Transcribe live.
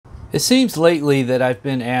It seems lately that I've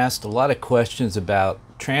been asked a lot of questions about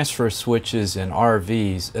transfer switches in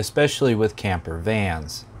RVs, especially with camper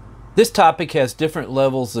vans. This topic has different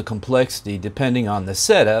levels of complexity depending on the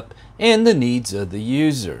setup and the needs of the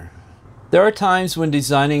user. There are times when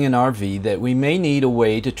designing an RV that we may need a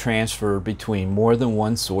way to transfer between more than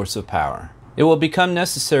one source of power. It will become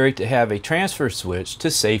necessary to have a transfer switch to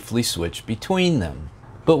safely switch between them.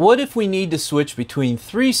 But what if we need to switch between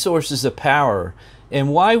three sources of power,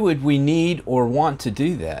 and why would we need or want to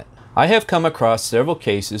do that? I have come across several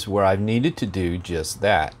cases where I've needed to do just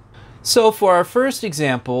that. So for our first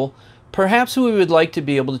example, perhaps we would like to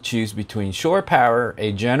be able to choose between shore power,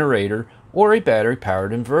 a generator, or a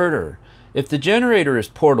battery-powered inverter. If the generator is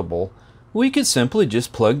portable, we could simply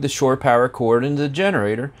just plug the shore power cord into the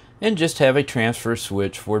generator and just have a transfer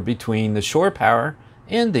switch for between the shore power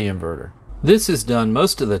and the inverter. This is done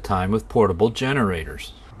most of the time with portable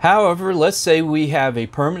generators. However, let's say we have a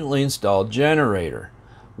permanently installed generator.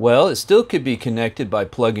 Well, it still could be connected by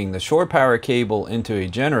plugging the shore power cable into a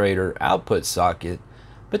generator output socket,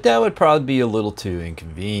 but that would probably be a little too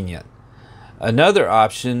inconvenient. Another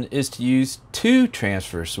option is to use two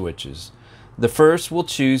transfer switches. The first will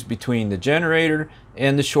choose between the generator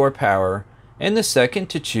and the shore power, and the second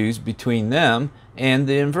to choose between them and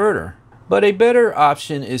the inverter. But a better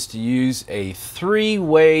option is to use a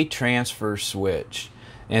three-way transfer switch.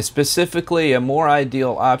 And specifically, a more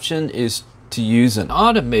ideal option is to use an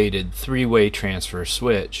automated three-way transfer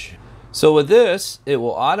switch. So with this, it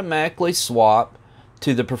will automatically swap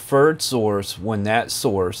to the preferred source when that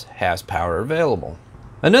source has power available.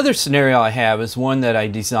 Another scenario I have is one that I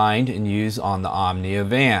designed and use on the Omnia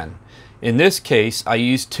van. In this case, I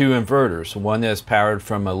used two inverters, one that is powered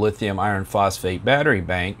from a lithium iron phosphate battery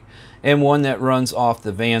bank and one that runs off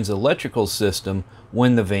the van's electrical system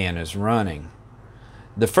when the van is running.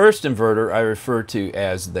 The first inverter I refer to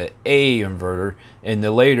as the A inverter and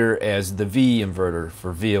the later as the V inverter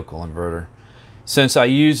for vehicle inverter. Since I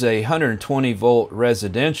use a 120 volt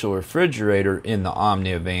residential refrigerator in the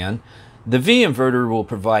Omnia van, the V inverter will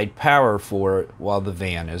provide power for it while the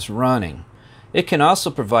van is running. It can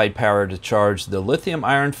also provide power to charge the lithium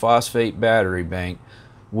iron phosphate battery bank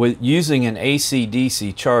using an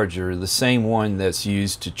AC/DC charger, the same one that's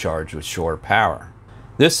used to charge with shore power.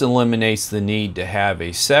 This eliminates the need to have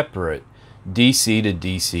a separate DC to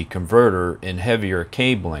DC converter in heavier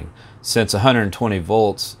cabling, since 120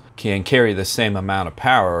 volts can carry the same amount of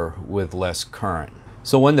power with less current.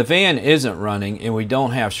 So when the van isn't running and we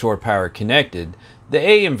don't have shore power connected, the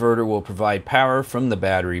A inverter will provide power from the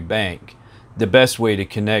battery bank. The best way to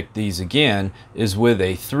connect these again is with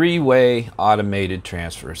a three-way automated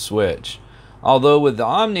transfer switch. Although with the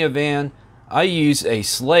Omnia van, I use a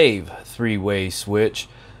slave three-way switch,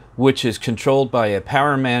 which is controlled by a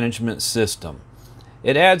power management system.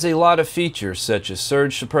 It adds a lot of features such as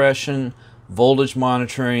surge suppression, voltage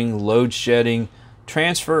monitoring, load shedding,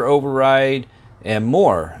 transfer override, and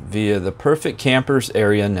more via the Perfect Campers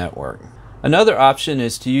area network. Another option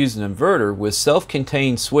is to use an inverter with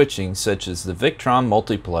self-contained switching such as the Victron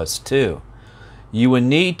MultiPlus 2. You would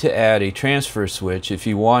need to add a transfer switch if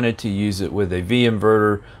you wanted to use it with a V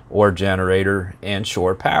inverter or generator and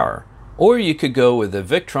shore power. Or you could go with a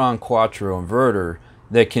Victron Quattro inverter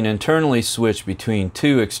that can internally switch between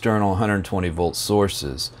two external 120 volt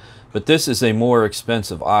sources. But this is a more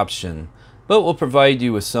expensive option, but will provide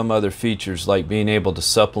you with some other features like being able to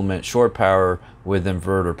supplement shore power with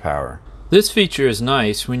inverter power. This feature is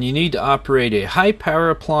nice when you need to operate a high power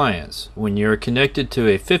appliance when you're connected to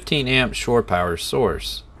a 15 amp shore power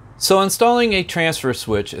source. So installing a transfer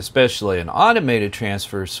switch, especially an automated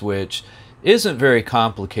transfer switch, isn't very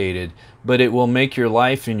complicated, but it will make your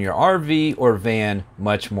life in your RV or van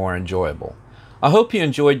much more enjoyable. I hope you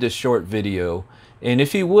enjoyed this short video, and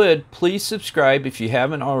if you would, please subscribe if you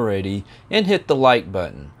haven't already and hit the like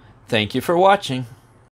button. Thank you for watching.